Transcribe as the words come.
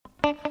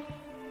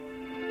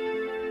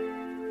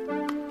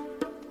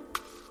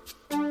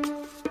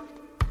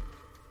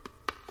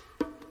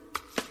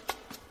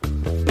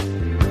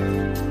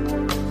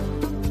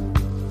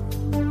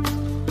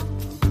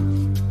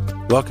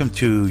Welcome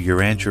to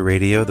Urantia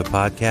Radio, the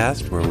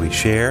podcast where we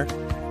share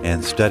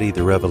and study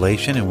the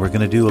Revelation, and we're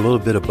going to do a little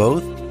bit of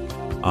both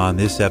on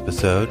this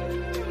episode.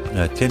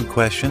 10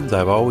 questions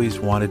I've always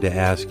wanted to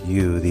ask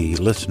you, the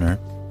listener,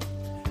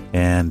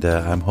 and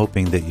I'm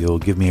hoping that you'll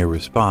give me a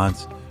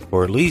response,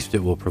 or at least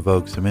it will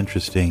provoke some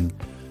interesting,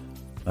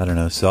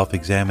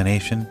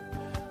 self-examination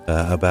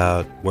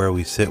about where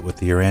we sit with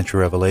the Urantia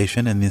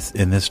Revelation in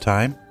this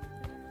time.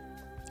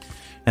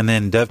 And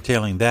then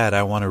dovetailing that,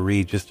 I want to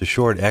read just a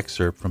short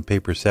excerpt from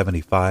paper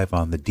 75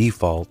 on the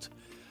default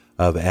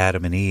of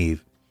Adam and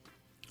Eve.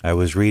 I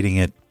was reading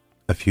it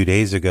a few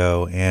days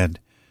ago, and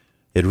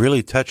it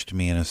really touched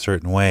me in a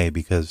certain way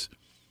because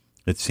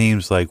it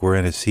seems like we're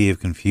in a sea of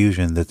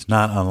confusion that's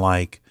not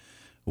unlike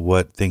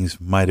what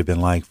things might have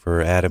been like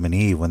for Adam and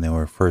Eve when they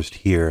were first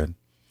here. And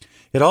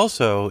it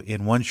also,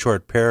 in one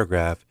short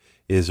paragraph,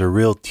 is a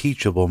real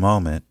teachable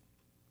moment.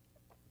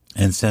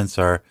 And since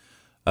our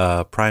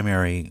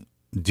primary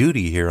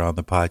duty here on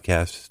the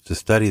podcast to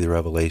study the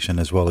Revelation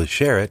as well as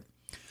share it,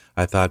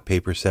 I thought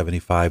paper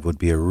 75 would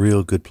be a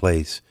real good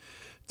place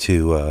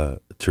to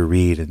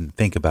read and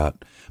think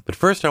about. But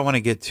first I want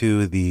to get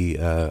to the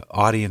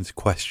audience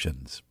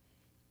questions.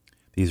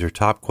 These are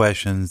top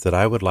questions that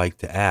I would like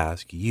to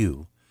ask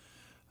you.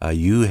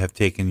 You have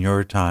taken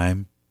your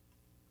time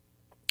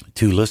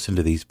to listen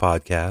to these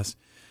podcasts.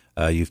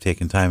 You've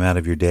taken time out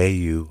of your day.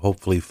 You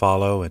hopefully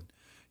follow and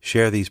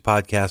share these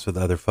podcasts with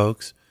other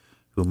folks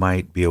who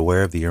might be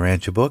aware of the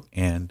Urantia book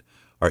and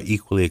are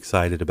equally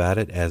excited about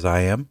it as I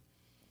am.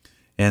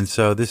 And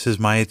so this is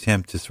my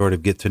attempt to sort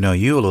of get to know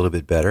you a little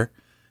bit better.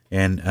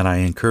 And I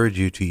encourage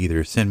you to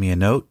either send me a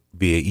note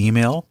via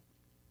email,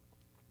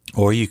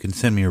 or you can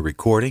send me a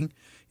recording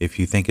if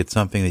you think it's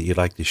something that you'd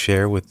like to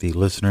share with the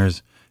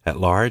listeners at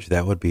large.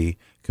 That would be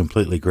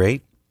completely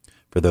great.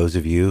 For those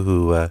of you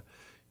who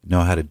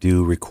know how to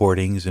do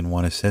recordings and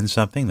want to send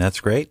something,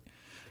 that's great.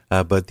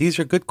 But these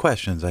are good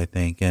questions, I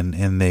think,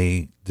 and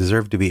they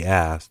deserve to be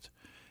asked.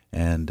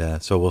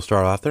 And so we'll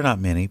start off. They're not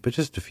many, but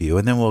just a few,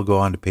 and then we'll go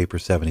on to paper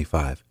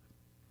 75.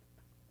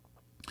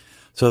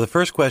 So the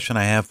first question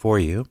I have for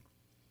you: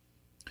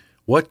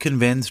 what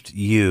convinced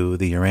you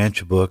the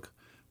Urantia book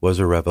was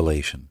a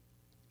revelation?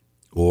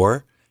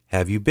 Or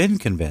have you been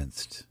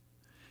convinced?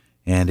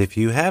 And if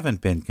you haven't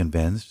been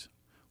convinced,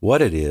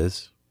 what it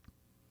is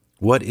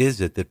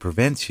it that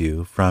prevents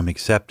you from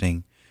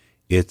accepting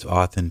its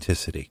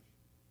authenticity?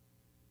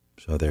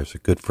 So there's a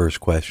good first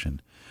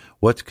question.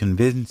 What's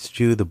convinced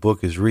you the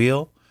book is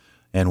real,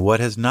 and what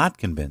has not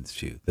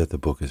convinced you that the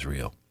book is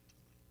real?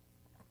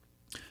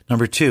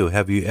 Number 2,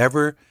 have you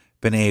ever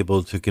been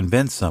able to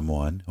convince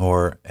someone,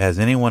 or has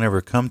anyone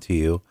ever come to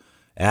you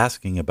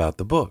asking about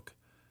the book?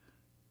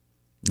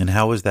 And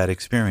how was that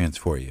experience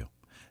for you?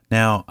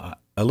 Now,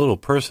 a little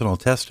personal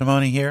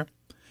testimony here,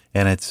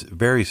 and it's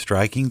very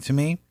striking to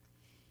me,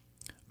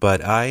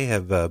 but I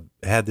have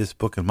had this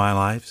book in my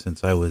life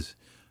since I was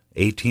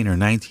 18 or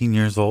 19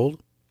 years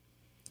old.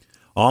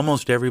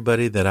 Almost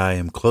everybody that I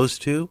am close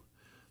to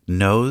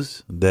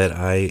knows that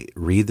I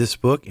read this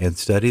book and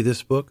study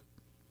this book.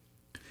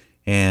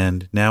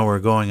 And now we're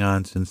going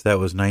on, since that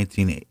was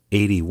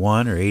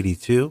 1981 or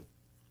 82.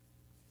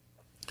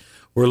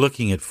 We're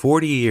looking at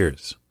 40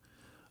 years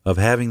of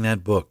having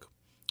that book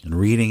and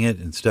reading it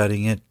and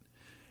studying it.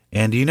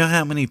 And do you know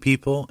how many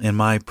people in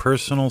my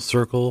personal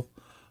circle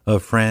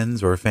of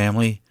friends or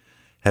family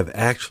have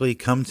actually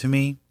come to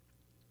me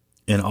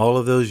in all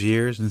of those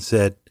years and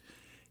said,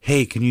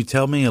 "Hey, can you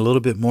tell me a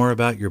little bit more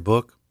about your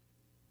book?"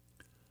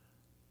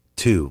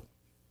 2,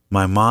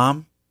 my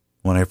mom,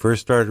 when I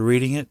first started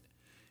reading it,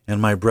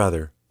 and my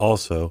brother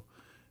also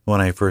when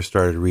I first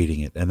started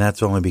reading it. And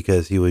that's only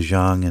because he was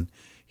young and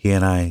he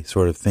and I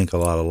sort of think a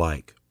lot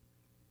alike.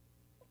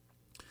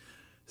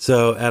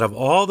 So out of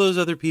all those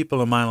other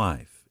people in my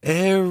life,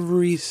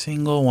 every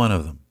single one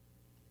of them,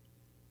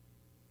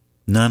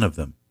 none of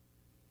them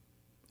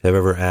have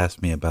ever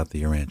asked me about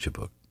the Urantia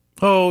book.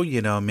 Oh,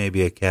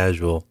 maybe a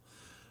casual,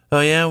 oh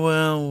yeah,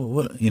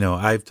 well,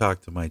 I've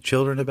talked to my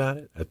children about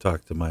it. I've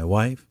talked to my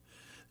wife.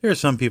 There are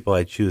some people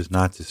I choose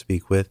not to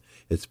speak with.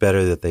 It's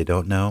better that they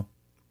don't know.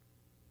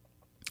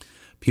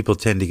 People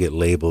tend to get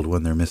labeled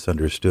when they're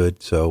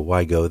misunderstood, so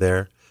why go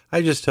there?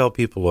 I just tell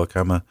people, look,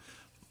 I'm a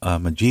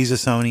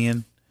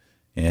Jesusonian,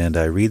 and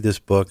I read this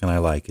book and I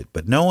like it.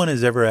 But no one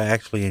has ever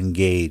actually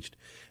engaged.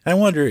 And I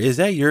wonder, is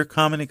that your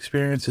common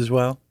experience as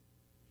well?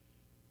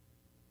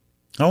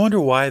 I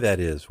wonder why that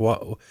is.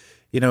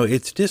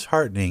 It's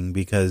disheartening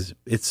because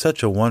it's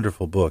such a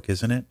wonderful book,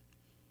 isn't it?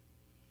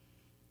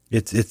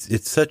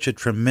 It's such a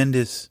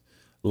tremendous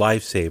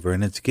lifesaver,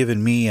 and it's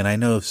given me, and I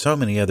know so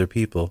many other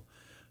people,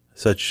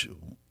 such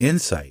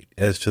insight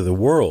as to the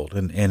world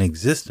and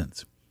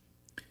existence.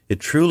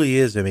 It truly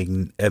is a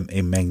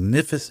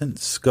magnificent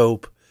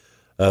scope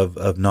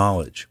of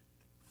knowledge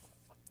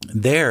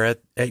there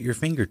at your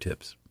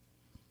fingertips.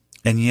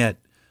 And yet,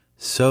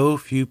 so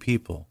few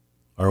people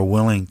are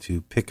willing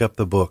to pick up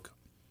the book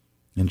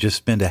and just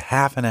spend a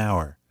half an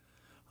hour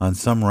on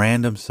some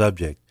random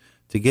subject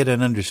to get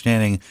an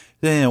understanding.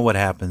 Then what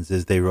happens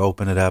is they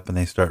open it up and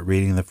they start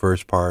reading the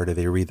first part, or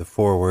they read the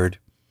foreword,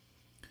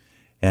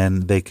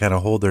 and they kind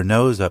of hold their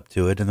nose up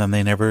to it, and then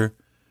they never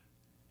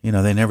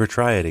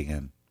try it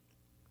again.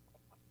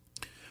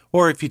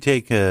 Or if you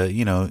take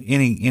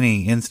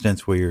any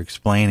instance where you're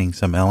explaining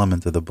some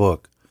element of the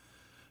book,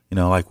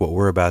 like what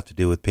we're about to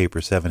do with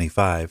paper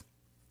 75,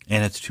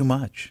 and it's too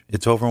much.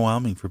 It's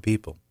overwhelming for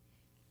people.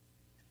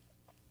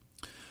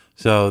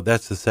 So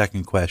that's the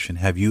second question.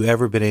 Have you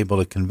ever been able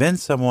to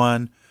convince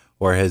someone,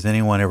 or has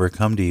anyone ever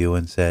come to you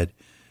and said,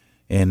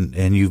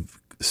 and you've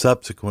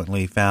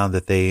subsequently found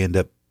that they end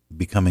up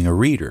becoming a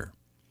reader?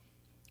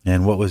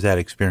 And what was that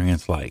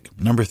experience like?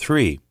 Number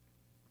 3,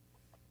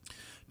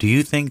 do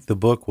you think the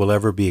book will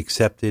ever be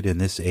accepted in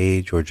this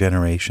age or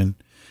generation?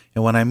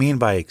 And what I mean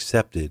by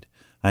accepted,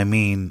 I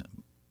mean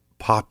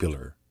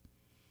popular.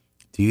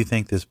 Do you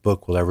think this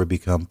book will ever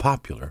become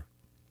popular?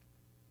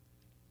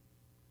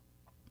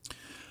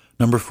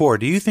 Number 4,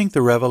 do you think the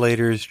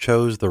revelators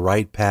chose the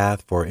right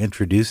path for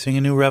introducing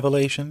a new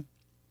revelation?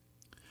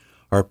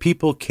 Are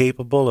people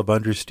capable of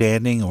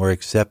understanding or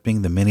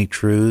accepting the many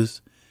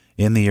truths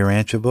in the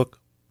Urantia book?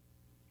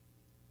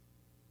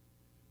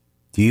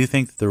 Do you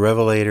think that the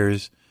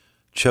revelators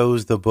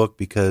chose the book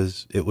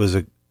because it was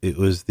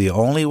the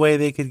only way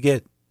they could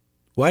get?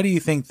 Why do you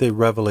think the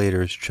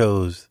revelators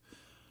chose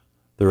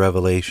the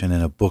revelation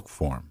in a book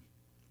form?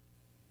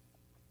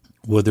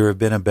 Would there have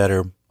been a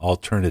better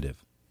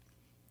alternative?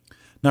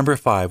 Number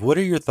 5, what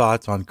are your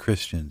thoughts on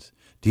Christians?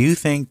 Do you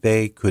think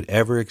they could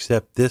ever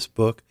accept this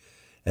book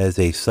as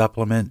a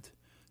supplement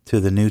to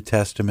the New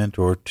Testament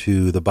or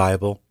to the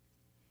Bible?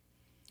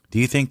 Do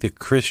you think that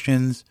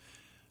Christians,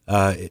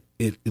 at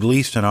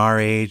least in our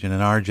age and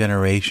in our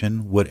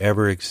generation, would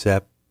ever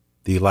accept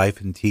the life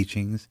and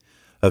teachings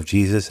of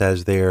Jesus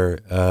as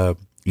they're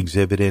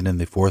exhibited in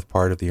the 4th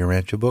part of the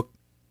Urantia book?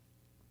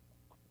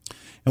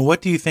 And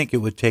what do you think it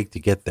would take to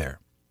get there?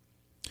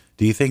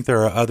 Do you think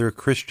there are other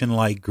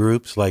Christian-like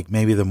groups, like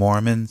maybe the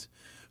Mormons,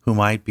 who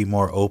might be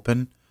more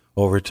open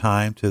over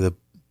time to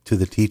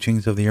the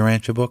teachings of the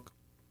Urantia book?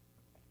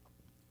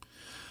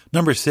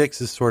 Number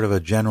 6 is sort of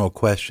a general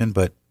question,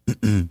 but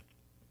if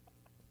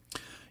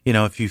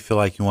you feel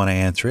like you want to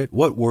answer it,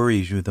 what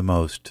worries you the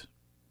most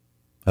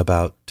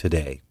about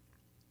today?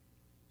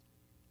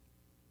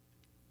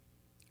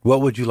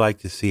 What would you like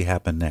to see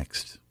happen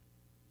next?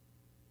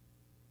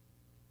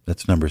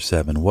 That's number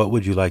 7. What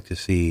would you like to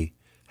see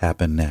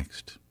happen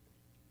next?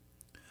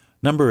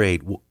 Number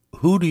 8,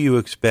 who do you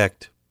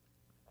expect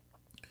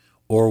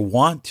or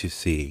want to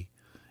see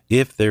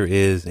if there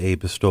is a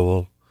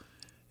bestowal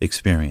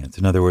experience?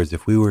 In other words,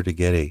 if we were to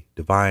get a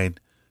divine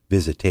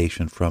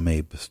visitation from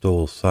a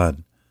bestowal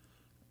son,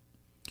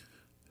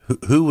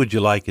 who would you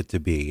like it to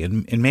be?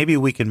 And maybe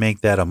we can make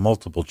that a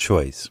multiple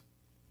choice.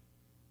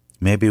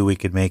 Maybe we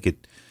could make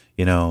it,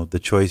 the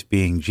choice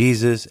being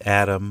Jesus,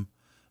 Adam,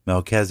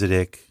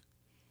 Melchizedek.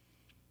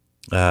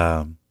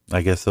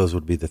 I guess those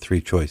would be the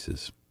 3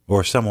 choices,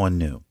 or someone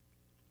new.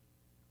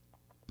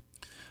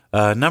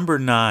 Number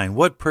 9,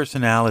 what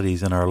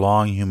personalities in our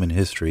long human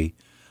history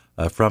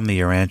from the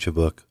Urantia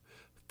book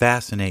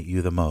fascinate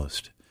you the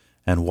most,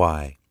 and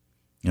why?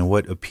 And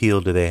what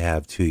appeal do they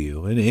have to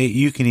you? And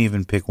you can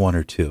even pick 1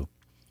 or 2.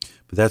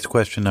 But that's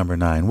question number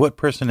 9. What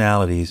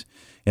personalities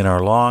in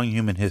our long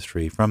human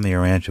history from the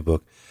Urantia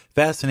book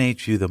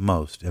fascinate you the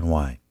most, and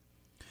why?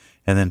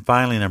 And then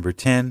finally, number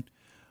 10,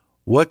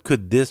 what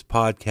could this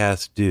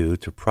podcast do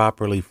to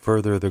properly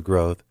further the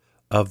growth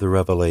of the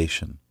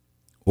revelation?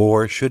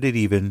 Or should it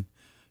even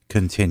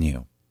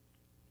continue?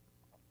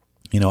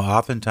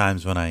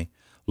 Oftentimes when I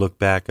look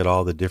back at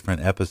all the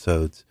different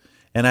episodes,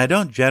 and I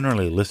don't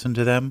generally listen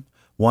to them,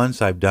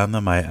 once I've done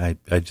them, I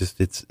just,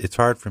 it's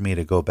hard for me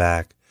to go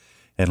back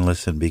and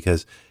listen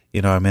because,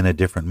 I'm in a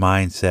different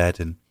mindset.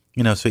 And,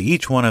 so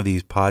each one of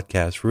these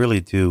podcasts really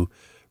do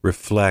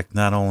reflect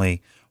not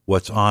only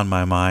what's on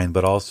my mind,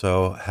 but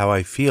also how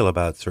I feel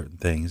about certain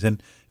things.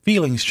 And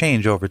feelings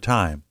change over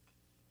time.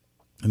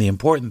 And the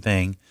important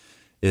thing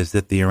is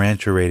that the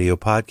Urantia Radio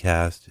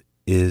podcast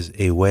is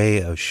a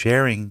way of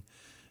sharing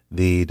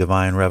the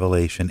divine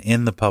revelation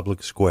in the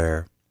public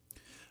square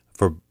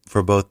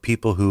for both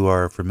people who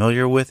are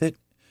familiar with it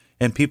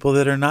and people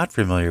that are not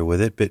familiar with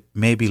it, but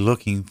may be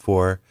looking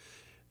for,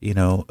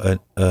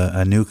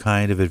 a new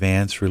kind of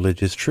advanced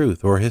religious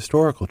truth or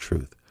historical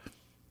truth,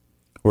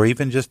 or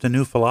even just a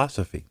new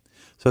philosophy.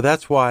 So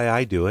that's why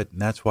I do it,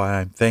 and that's why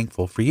I'm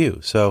thankful for you.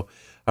 So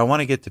I want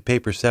to get to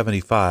paper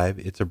 75.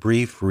 It's a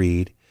brief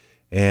read,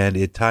 and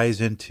it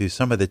ties into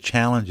some of the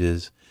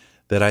challenges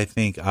that I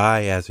think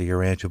I, as a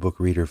Urantia book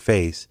reader,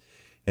 face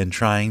in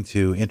trying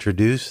to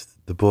introduce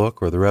the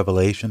book or the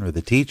revelation or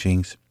the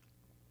teachings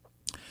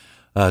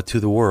to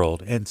the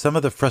world, and some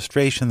of the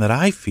frustration that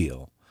I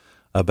feel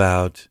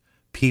about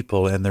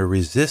people and their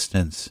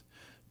resistance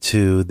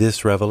to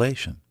this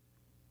revelation.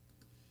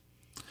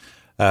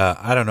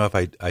 I don't know if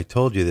I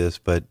told you this,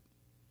 but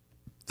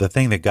the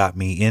thing that got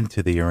me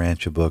into the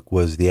Urantia book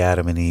was the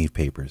Adam and Eve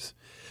papers.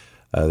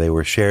 They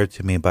were shared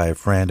to me by a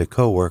friend, a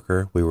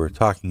coworker. We were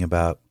talking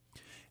about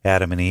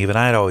Adam and Eve, and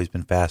I had always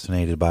been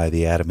fascinated by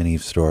the Adam and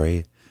Eve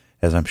story,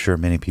 as I'm sure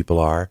many people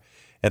are,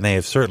 and they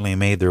have certainly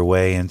made their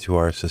way into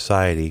our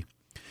society.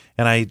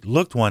 And I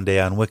looked one day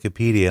on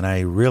Wikipedia, and I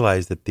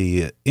realized that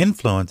the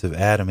influence of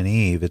Adam and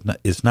Eve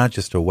is not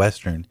just a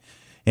Western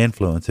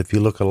influence. If you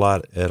look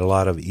at a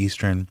lot of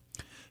Eastern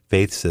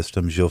faith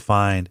systems, you'll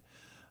find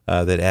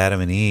that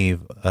Adam and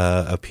Eve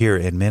appear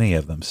in many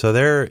of them. So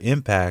their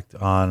impact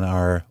on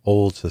our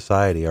old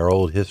society, our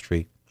old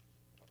history,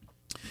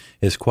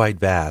 is quite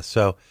vast.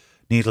 So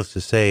needless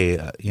to say,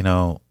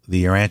 the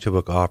Urantia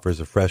book offers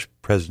a fresh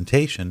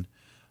presentation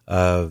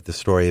of the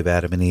story of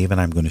Adam and Eve,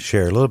 and I'm going to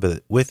share a little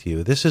bit with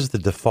you. This is the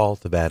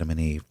default of Adam and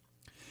Eve.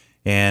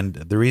 And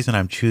the reason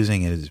I'm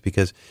choosing it is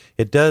because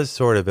it does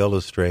sort of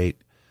illustrate,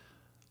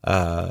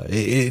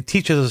 it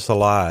teaches us a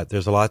lot.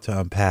 There's a lot to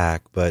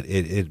unpack, but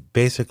it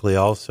basically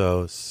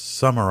also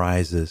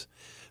summarizes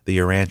the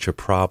Urantia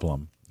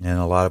problem and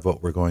a lot of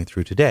what we're going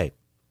through today.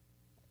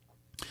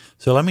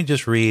 So let me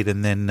just read,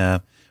 and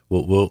then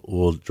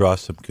we'll draw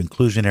some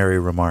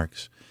conclusionary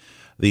remarks.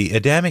 The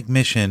Adamic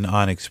mission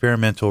on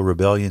experimental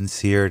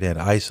rebellion-seared and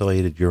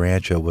isolated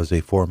Urantia was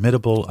a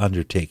formidable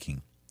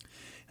undertaking,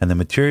 and the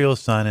material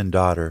son and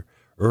daughter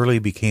early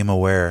became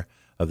aware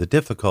of the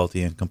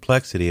difficulty and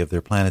complexity of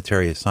their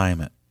planetary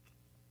assignment.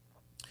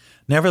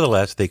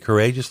 Nevertheless, they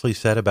courageously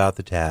set about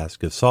the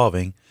task of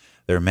solving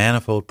their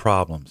manifold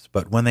problems,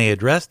 but when they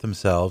addressed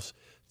themselves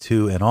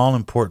to an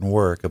all-important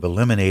work of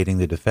eliminating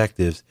the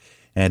defectives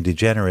and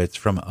degenerates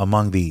from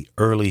among the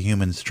early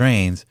human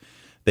strains,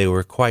 they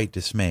were quite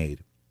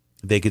dismayed.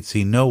 They could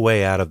see no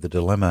way out of the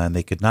dilemma, and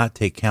they could not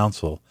take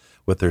counsel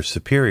with their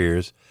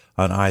superiors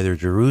on either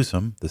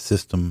Jerusalem, the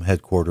system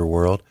headquarter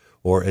world,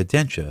 or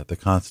Adentia, the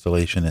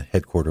constellation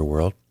headquarter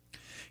world.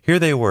 Here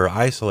they were,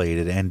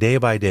 isolated, and day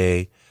by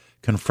day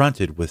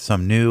confronted with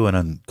some new and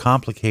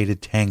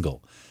uncomplicated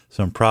tangle,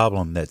 some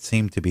problem that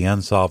seemed to be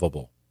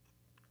unsolvable.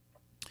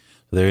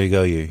 So there you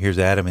go. Here's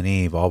Adam and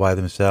Eve all by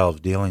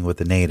themselves dealing with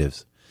the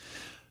natives.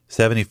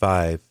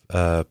 75,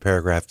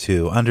 paragraph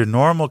 2. Under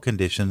normal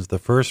conditions, the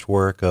first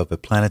work of a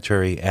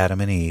planetary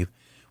Adam and Eve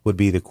would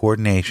be the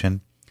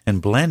coordination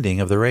and blending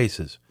of the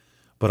races.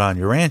 But on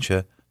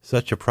Urantia,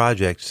 such a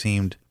project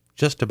seemed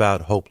just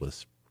about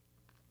hopeless.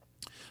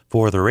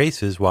 For the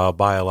races, while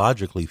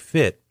biologically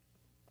fit,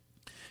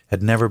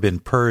 had never been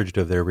purged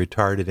of their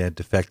retarded and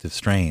defective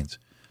strains.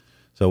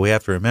 So we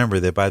have to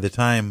remember that by the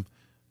time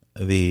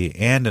the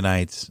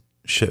Andites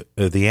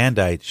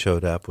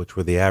showed up, which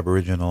were the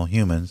Aboriginal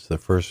humans, the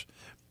first,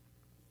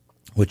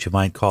 which you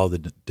might call the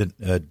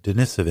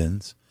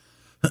Denisovans,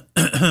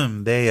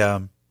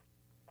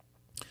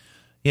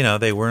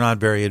 they were not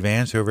very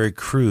advanced. They were very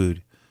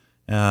crude,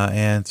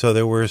 and so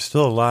there were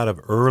still a lot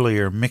of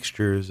earlier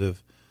mixtures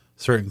of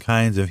certain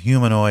kinds of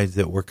humanoids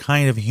that were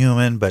kind of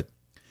human, but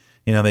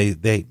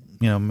they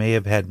may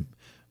have had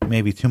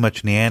maybe too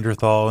much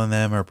Neanderthal in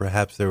them, or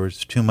perhaps there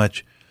was too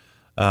much.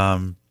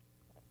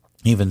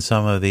 Even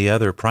some of the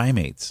other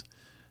primates.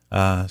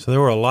 So there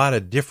were a lot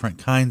of different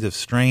kinds of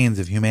strains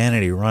of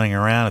humanity running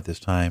around at this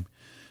time.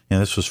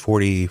 This was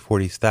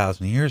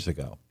 40,000 years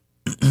ago.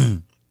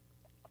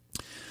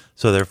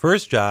 So their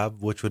first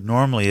job, which would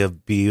normally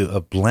be a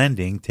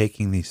blending,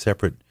 taking these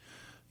separate,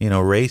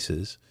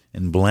 races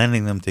and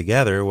blending them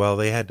together, well,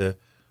 they had to,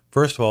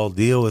 first of all,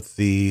 deal with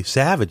the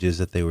savages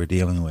that they were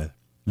dealing with.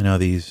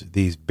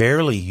 These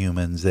barely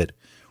humans that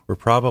were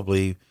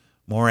probably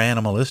more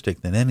animalistic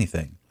than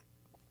anything.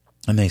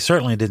 And they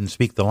certainly didn't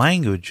speak the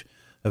language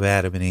of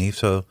Adam and Eve,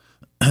 so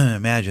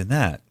imagine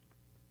that.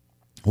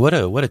 What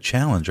a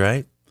challenge,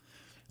 right?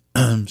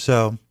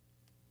 So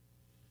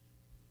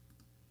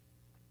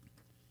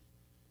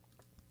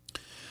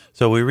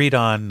we read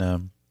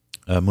on,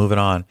 moving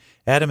on.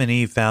 Adam and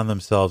Eve found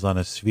themselves on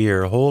a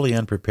sphere wholly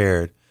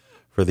unprepared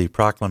for the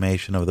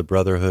proclamation of the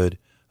brotherhood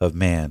of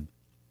man.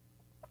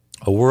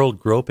 A world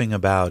groping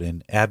about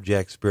in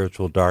abject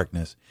spiritual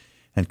darkness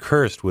and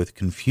cursed with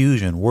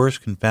confusion, worse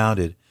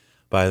confounded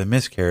by the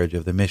miscarriage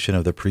of the mission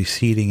of the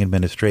preceding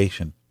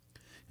administration,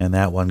 and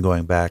that one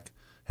going back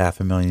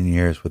 500,000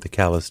 years with the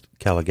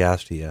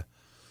Caligastia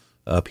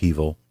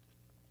upheaval.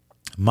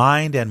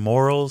 Mind and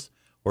morals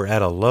were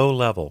at a low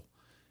level,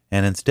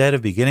 and instead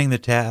of beginning the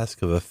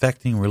task of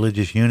effecting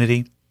religious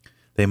unity,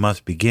 they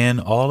must begin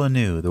all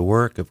anew the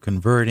work of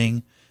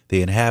converting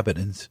the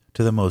inhabitants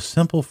to the most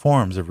simple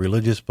forms of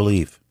religious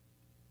belief.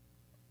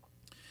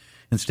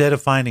 Instead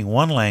of finding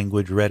one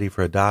language ready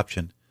for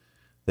adoption,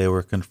 they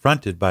were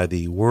confronted by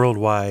the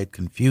worldwide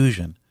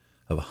confusion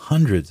of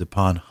hundreds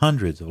upon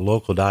hundreds of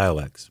local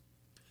dialects.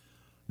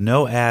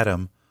 No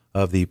atom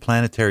of the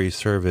planetary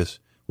service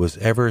was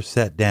ever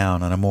set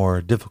down on a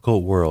more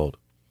difficult world.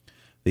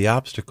 The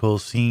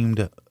obstacles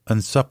seemed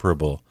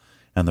insuperable,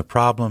 and the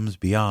problems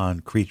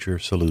beyond creature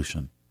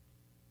solution.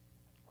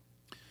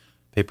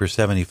 Paper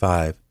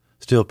 75,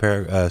 still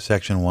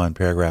section 1,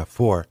 paragraph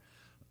 4.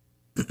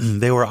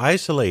 They were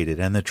isolated,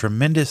 and the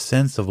tremendous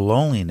sense of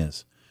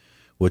loneliness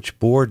which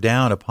bore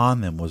down upon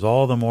them was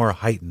all the more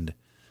heightened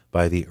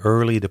by the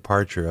early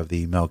departure of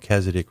the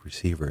Melchizedek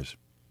receivers.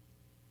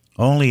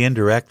 Only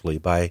indirectly,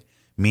 by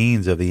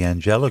means of the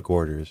angelic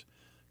orders,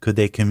 could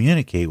they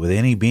communicate with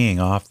any being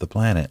off the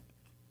planet.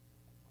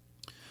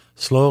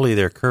 Slowly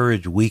their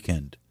courage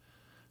weakened,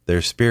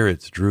 their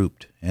spirits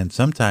drooped, and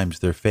sometimes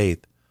their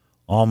faith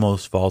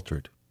almost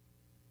faltered.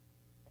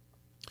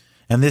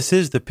 And this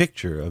is the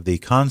picture of the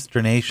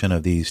consternation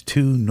of these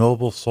two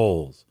noble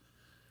souls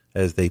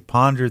as they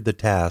pondered the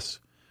tasks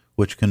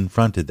which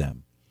confronted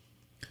them.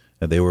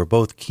 They were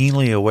both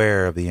keenly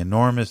aware of the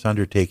enormous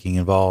undertaking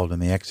involved in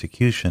the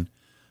execution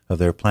of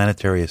their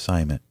planetary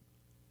assignment.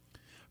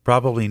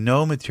 Probably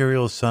no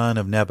material son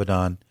of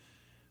Nebadon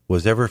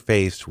was ever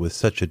faced with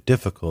such a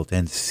difficult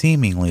and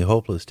seemingly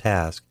hopeless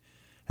task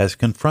as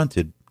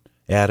confronted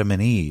Adam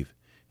and Eve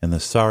in the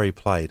sorry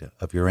plight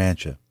of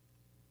Urantia.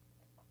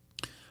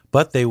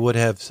 But they would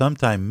have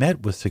sometime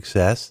met with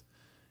success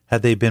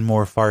had they been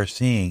more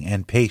far-seeing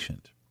and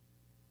patient.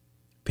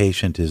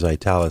 Patient is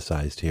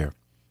italicized here.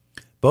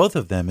 Both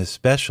of them,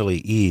 especially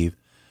Eve,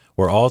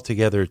 were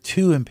altogether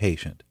too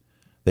impatient.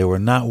 They were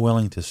not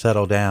willing to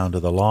settle down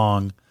to the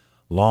long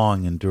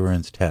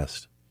endurance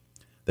test.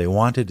 They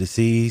wanted to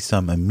see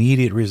some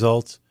immediate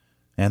results,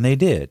 and they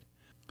did.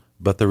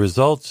 But the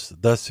results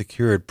thus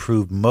secured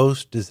proved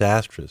most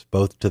disastrous,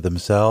 both to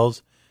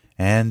themselves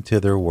and to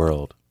their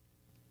world.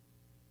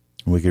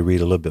 We could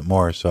read a little bit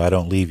more, so I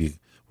don't leave you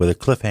with a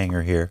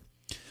cliffhanger here.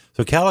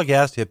 So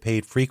Caligastia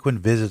paid frequent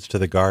visits to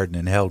the garden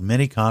and held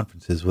many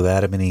conferences with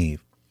Adam and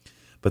Eve,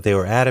 but they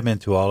were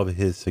adamant to all of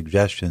his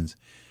suggestions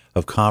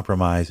of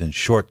compromise and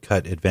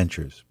shortcut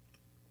adventures.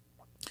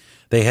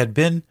 They had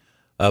been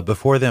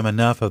before them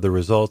enough of the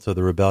results of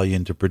the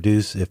rebellion to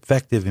produce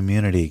effective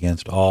immunity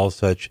against all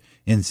such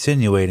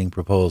insinuating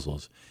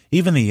proposals.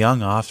 Even the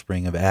young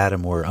offspring of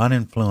Adam were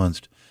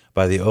uninfluenced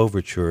by the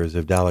overtures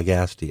of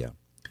Dalagastia.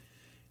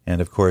 And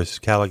of course,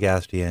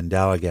 Caligastia and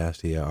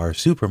Dalagastia are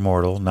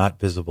supermortal, not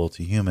visible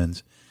to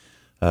humans,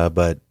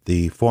 but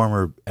the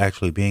former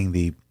actually being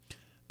the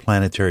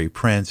planetary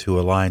prince who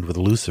aligned with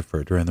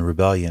Lucifer during the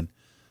rebellion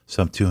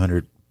some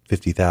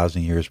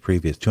 250,000 years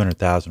previous,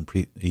 200,000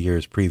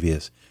 years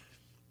previous.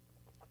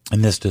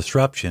 And this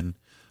disruption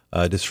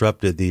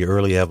disrupted the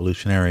early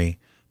evolutionary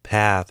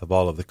path of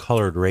all of the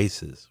colored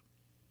races,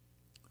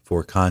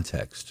 for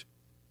context.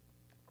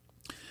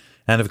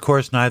 And of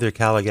course, neither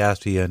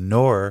Caligastia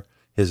nor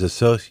his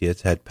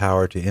associates had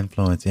power to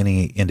influence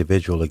any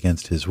individual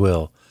against his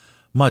will,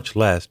 much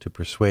less to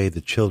persuade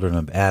the children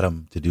of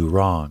Adam to do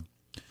wrong.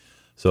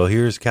 So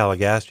here's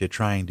Caligastia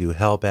trying to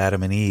help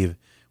Adam and Eve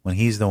when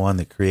he's the one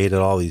that created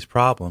all these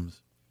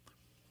problems,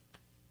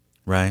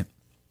 right?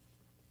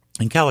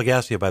 And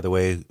Caligastia, by the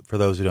way, for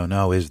those who don't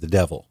know, is the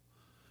devil.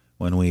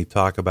 When we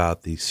talk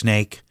about the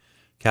snake,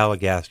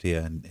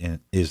 Caligastia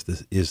is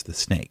the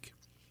snake.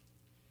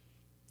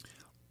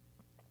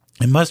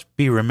 It must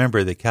be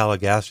remembered that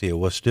Caligastia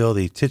was still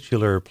the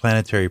titular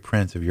planetary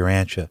prince of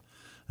Urantia,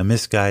 a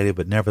misguided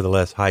but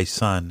nevertheless high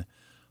son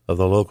of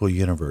the local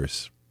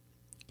universe.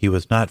 He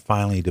was not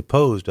finally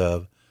deposed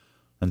of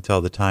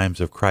until the times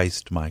of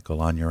Christ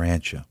Michael on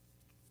Urantia.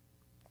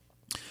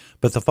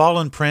 But the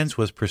fallen prince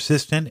was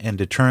persistent and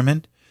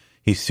determined.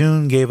 He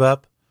soon gave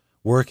up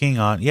working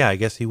on, I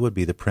guess he would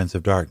be the prince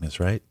of darkness,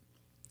 right?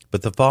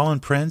 But the fallen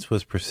prince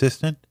was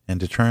persistent and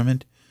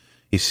determined.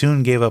 He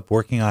soon gave up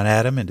working on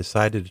Adam and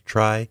decided to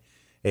try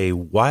a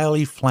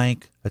wily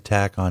flank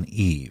attack on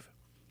Eve.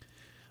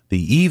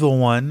 The evil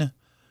one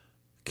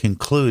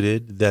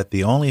concluded that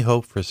the only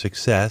hope for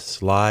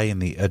success lie in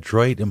the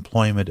adroit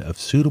employment of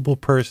suitable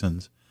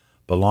persons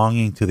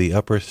belonging to the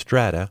upper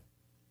strata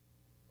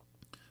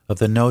of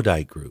the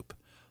Nodite group,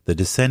 the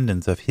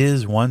descendants of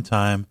his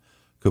one-time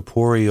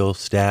corporeal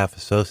staff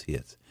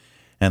associates,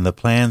 and the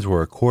plans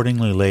were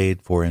accordingly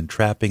laid for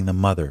entrapping the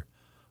mother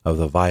of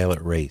the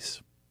violet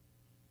race.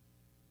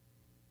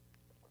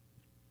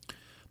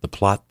 The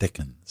plot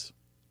thickens.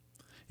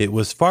 It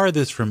was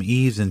farthest from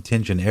Eve's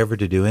intention ever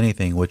to do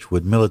anything which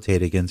would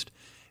militate against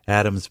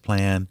Adam's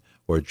plan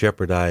or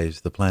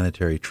jeopardize the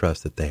planetary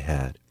trust that they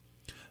had.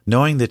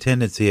 Knowing the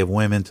tendency of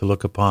women to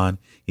look upon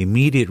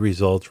immediate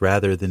results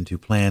rather than to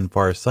plan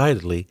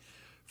far-sightedly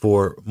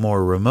for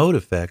more remote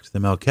effects, the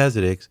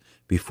Melchizedeks,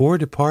 before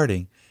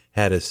departing,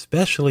 had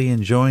especially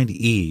enjoined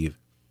Eve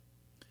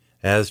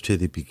as to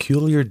the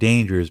peculiar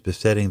dangers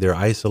besetting their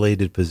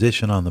isolated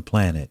position on the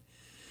planet,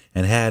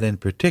 and had in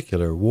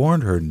particular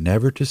warned her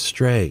never to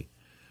stray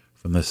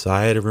from the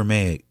side of her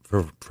mate,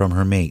 from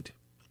her mate.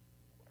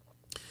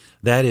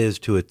 That is,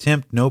 to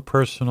attempt no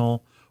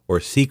personal or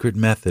secret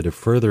method of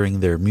furthering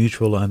their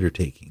mutual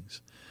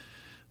undertakings.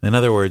 In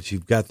other words,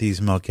 you've got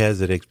these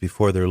Melchizedeks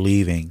before they're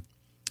leaving,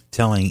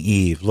 telling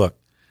Eve, look,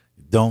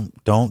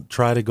 don't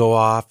try to go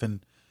off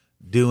and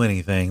do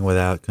anything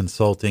without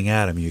consulting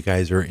Adam. You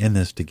guys are in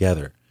this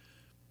together.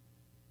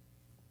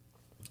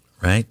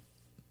 Right?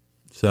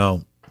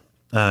 So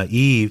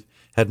Eve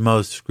had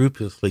most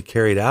scrupulously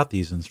carried out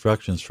these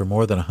instructions for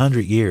more than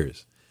 100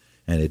 years,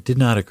 and it did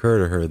not occur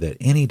to her that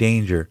any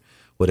danger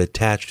would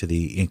attach to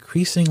the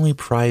increasingly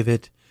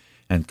private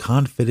and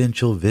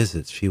confidential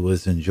visits she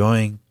was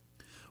enjoying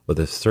with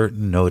a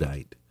certain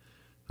Nodite,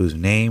 whose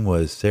name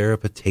was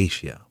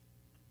Seripatesia.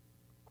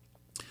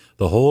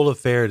 The whole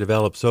affair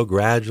developed so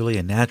gradually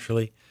and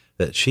naturally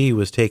that she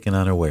was taken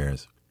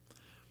unawares.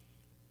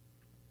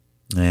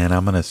 And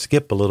I'm going to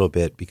skip a little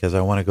bit because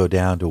I want to go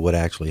down to what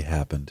actually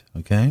happened,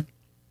 okay?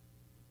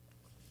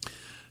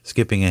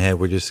 Skipping ahead,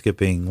 we're just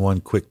skipping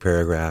one quick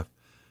paragraph,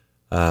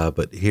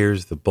 but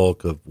here's the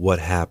bulk of what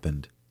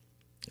happened.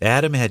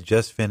 Adam had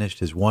just finished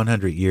his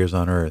 100 years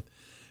on earth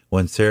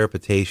when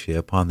Seripatesia,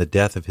 upon the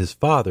death of his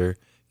father,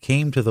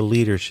 came to the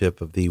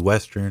leadership of the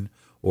Western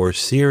or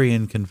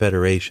Syrian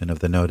Confederation of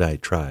the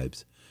Nodite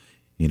tribes.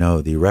 You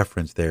know, the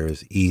reference there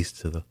is east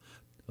to the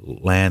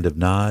land of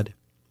Nod.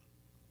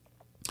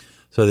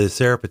 So the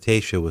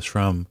Seripatesia was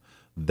from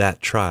that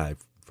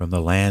tribe, from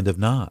the land of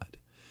Nod.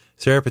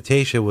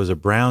 Seripatesia was a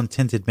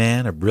brown-tinted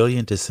man, a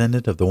brilliant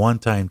descendant of the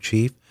one-time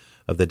chief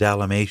of the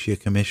Dalmatia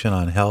Commission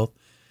on Health,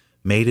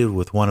 mated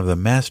with one of the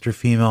master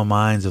female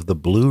minds of the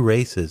blue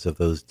races of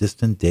those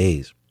distant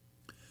days.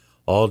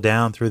 All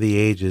down through the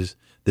ages,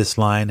 this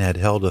line had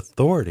held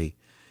authority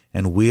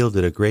and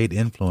wielded a great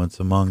influence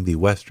among the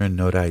Western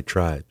Nodite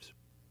tribes.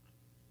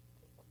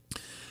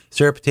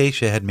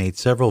 Seripatesia had made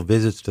several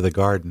visits to the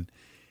garden,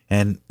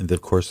 and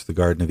of course the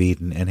Garden of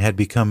Eden, and had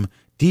become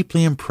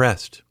deeply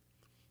impressed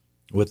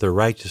with the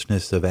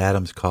righteousness of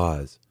Adam's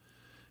cause.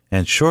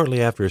 And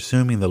shortly after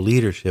assuming the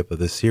leadership of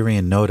the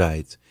Syrian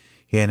Nodites,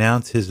 he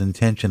announced his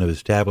intention of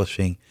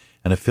establishing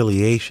an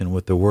affiliation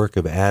with the work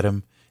of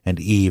Adam and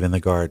Eve in the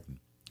garden.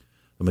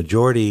 The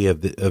majority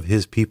of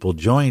his people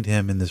joined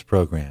him in this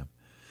program,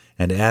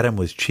 and Adam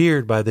was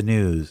cheered by the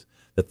news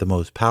that the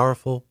most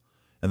powerful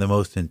and the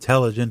most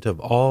intelligent of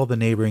all the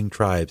neighboring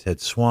tribes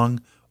had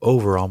swung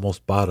over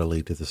almost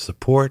bodily to the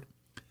support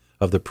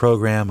of the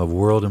program of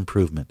world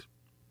improvement.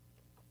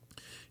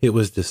 It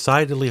was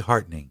decidedly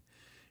heartening,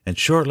 and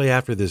shortly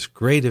after this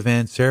great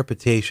event,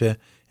 Seripatesia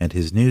and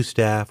his new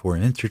staff were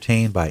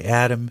entertained by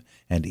Adam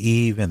and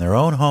Eve in their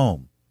own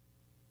home.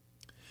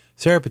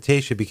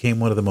 Seripatesia became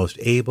one of the most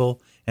able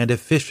and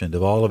efficient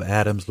of all of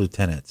Adam's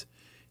lieutenants.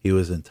 He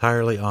was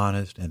entirely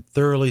honest and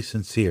thoroughly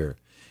sincere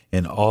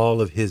in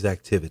all of his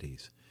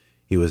activities.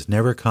 He was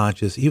never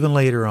conscious, even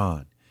later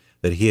on,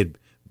 that he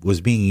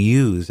was being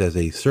used as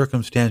a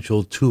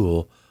circumstantial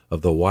tool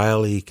of the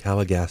wily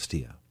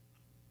Caligastia.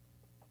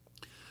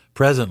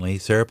 Presently,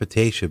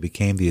 Seripatesia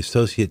became the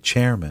associate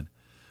chairman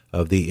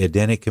of the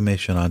Edenic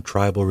Commission on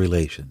Tribal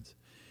Relations,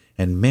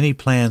 and many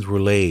plans were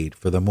laid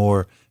for the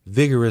more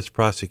vigorous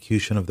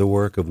prosecution of the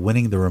work of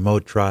winning the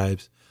remote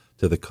tribes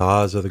to the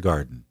cause of the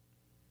garden.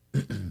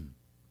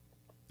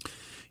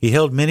 He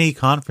held many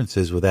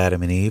conferences with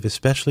Adam and Eve,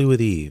 especially with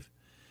Eve,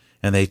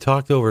 and they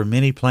talked over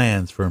many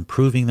plans for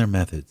improving their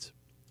methods.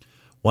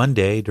 One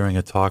day, during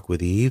a talk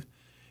with Eve,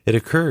 it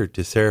occurred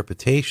to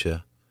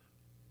Seripatesia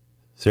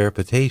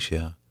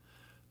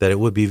that it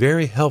would be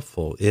very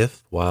helpful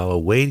if, while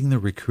awaiting the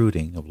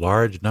recruiting of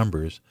large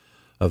numbers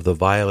of the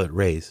violet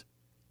race,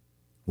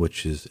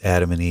 which is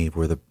Adam and Eve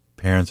were the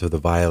parents of the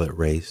violet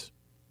race,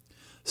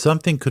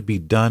 something could be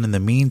done in the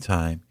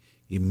meantime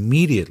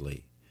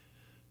immediately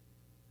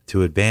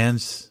to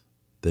advance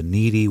the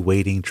needy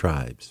waiting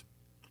tribes.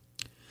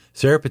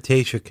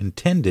 Seripatesia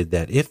contended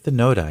that if the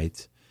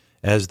Nodites,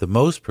 as the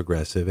most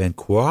progressive and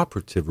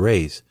cooperative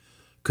race,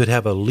 could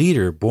have a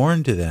leader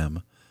born to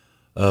them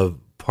of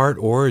part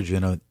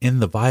origin in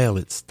the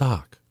violet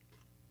stock,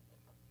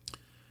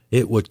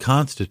 it would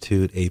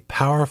constitute a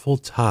powerful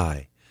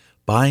tie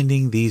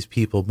binding these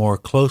people more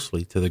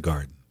closely to the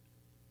garden.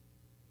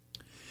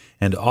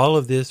 And all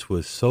of this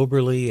was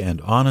soberly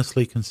and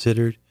honestly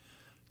considered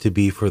to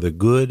be for the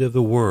good of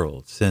the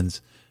world,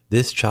 since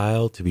this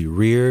child, to be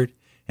reared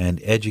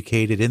and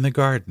educated in the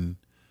garden,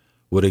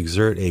 would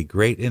exert a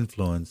great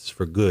influence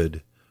for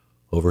good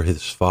over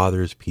his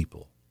father's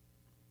people.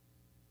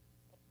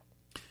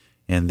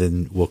 And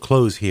then we'll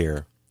close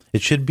here.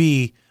 It should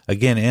be,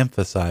 again,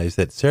 emphasized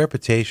that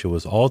Seripatesia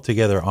was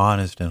altogether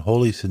honest and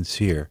wholly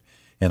sincere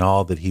in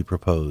all that he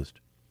proposed.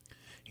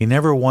 He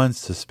never once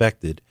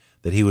suspected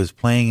that he was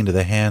playing into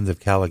the hands of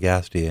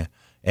Caligastia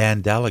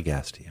and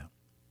Dalagastia.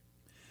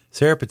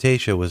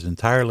 Seripatesia was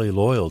entirely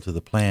loyal to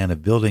the plan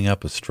of building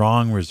up a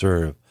strong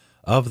reserve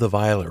of the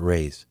violet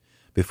race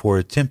before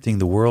attempting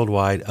the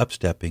worldwide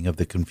upstepping of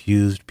the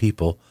confused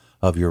people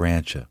of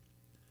Urantia.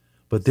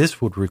 But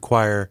this would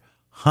require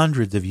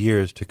hundreds of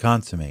years to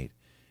consummate,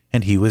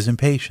 and he was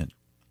impatient.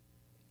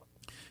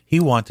 He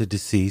wanted to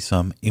see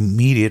some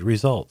immediate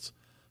results,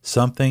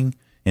 something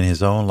in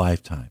his own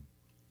lifetime.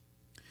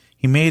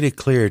 He made it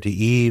clear to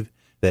Eve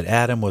that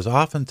Adam was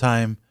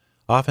oftentimes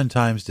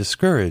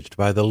discouraged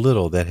by the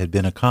little that had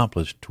been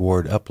accomplished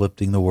toward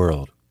uplifting the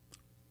world.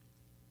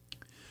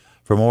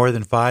 For more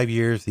than 5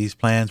 years, these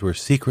plans were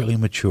secretly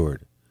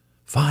matured.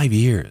 5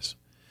 years.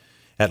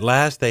 At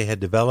last, they had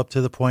developed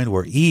to the point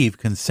where Eve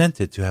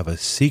consented to have a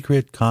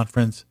secret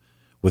conference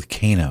with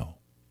Cano.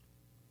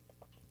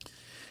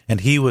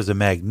 And he was a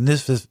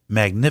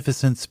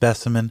magnificent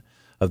specimen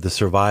of the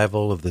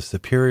survival of the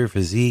superior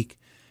physique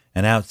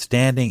and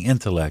outstanding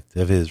intellect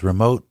of his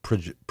remote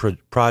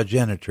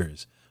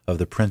progenitors of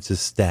the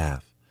prince's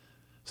staff,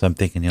 So I'm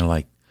thinking,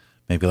 like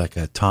maybe like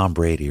a Tom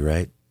Brady,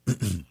 right?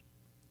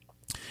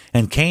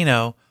 And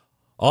Kano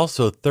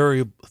also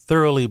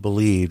thoroughly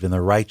believed in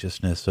the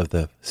righteousness of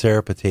the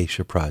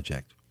Saripatesha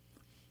project.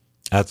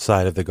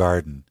 Outside of the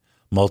garden,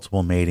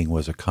 multiple mating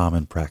was a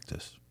common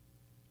practice.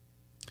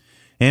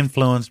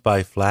 Influenced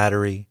by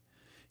flattery,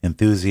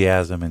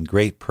 enthusiasm, and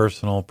great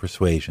personal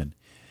persuasion,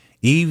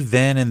 Eve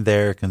then and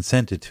there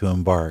consented to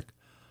embark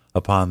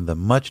upon the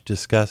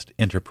much-discussed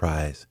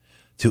enterprise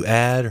to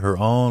add her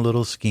own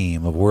little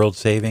scheme of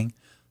world-saving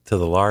to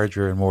the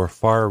larger and more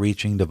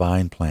far-reaching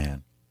divine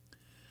plan.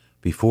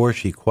 Before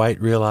she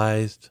quite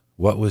realized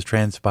what was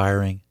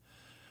transpiring,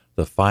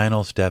 the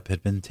final step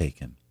had been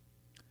taken.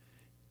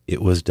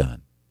 It was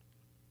done.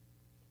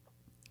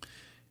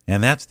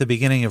 And that's the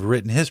beginning of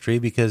written history,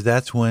 because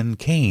that's when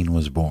Cain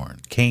was born.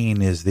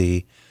 Cain is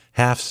the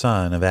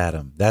half-son of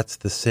Adam. That's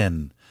the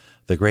sin,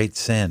 the great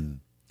sin.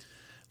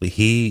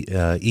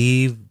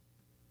 Eve,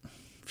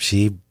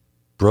 she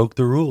broke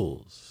the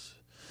rules.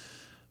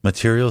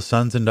 Material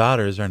sons and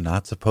daughters are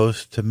not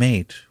supposed to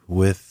mate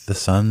with the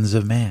sons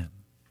of man.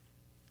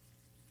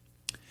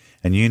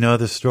 And you know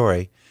the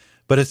story,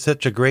 but it's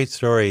such a great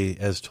story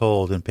as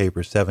told in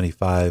paper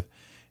 75,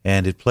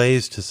 and it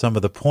plays to some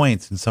of the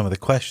points and some of the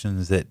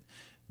questions that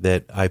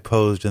I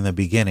posed in the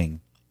beginning.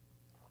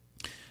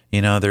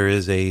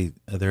 There's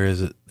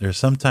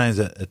sometimes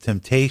a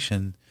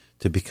temptation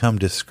to become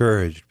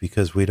discouraged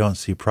because we don't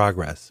see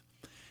progress.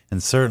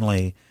 And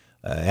certainly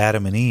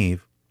Adam and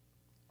Eve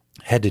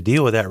had to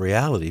deal with that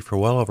reality for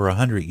well over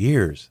 100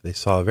 years. They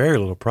saw very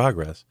little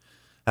progress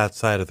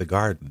outside of the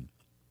garden.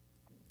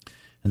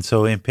 And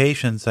so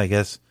impatience, I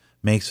guess,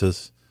 makes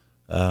us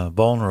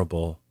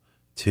vulnerable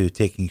to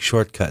taking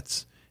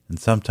shortcuts and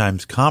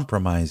sometimes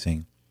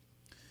compromising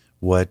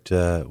what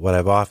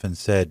I've often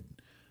said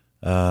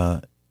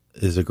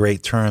is a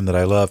great term that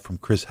I love from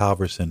Chris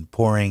Halverson,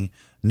 pouring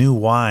new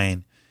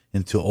wine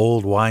into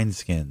old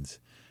wineskins.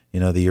 The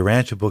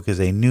Urantia book is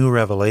a new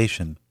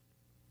revelation,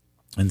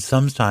 and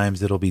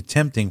sometimes it'll be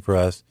tempting for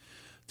us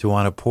to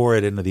want to pour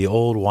it into the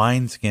old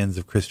wineskins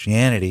of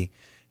Christianity,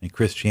 and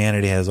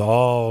Christianity has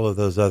all of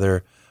those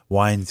other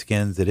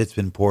wineskins that it's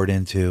been poured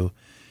into.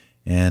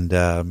 And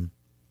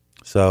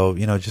so,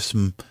 just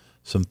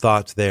some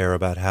thoughts there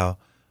about how,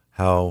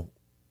 of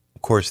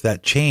course,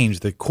 that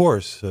changed the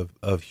course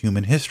of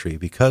human history.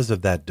 Because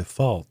of that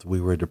default, we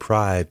were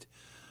deprived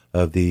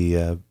of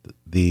we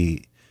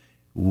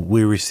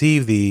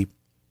received the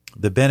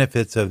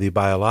benefits of the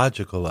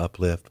biological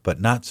uplift, but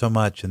not so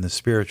much in the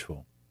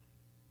spiritual.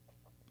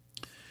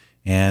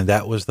 And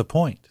that was the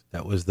point.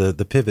 That was the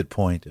pivot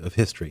point of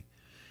history.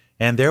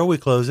 And there we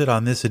close it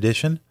on this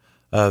edition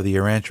of the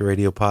Urantia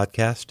Radio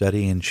Podcast,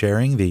 studying and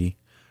sharing the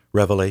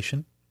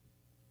Revelation.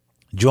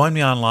 Join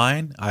me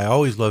online. I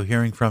always love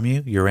hearing from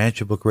you.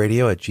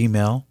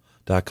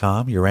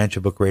 urantiabookradio@gmail.com.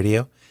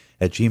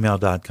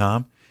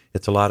 urantiabookradio@gmail.com.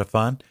 It's a lot of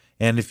fun.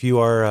 And if you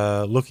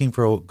are looking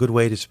for a good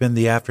way to spend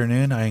the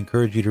afternoon, I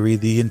encourage you to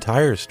read the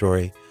entire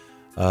story,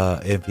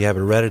 if you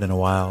haven't read it in a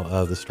while,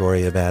 of the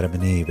story of Adam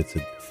and Eve. It's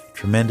a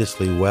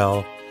tremendously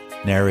well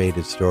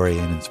narrated story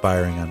and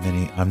inspiring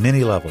on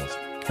many levels.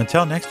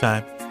 Until next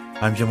time,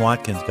 I'm Jim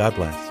Watkins. God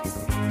bless.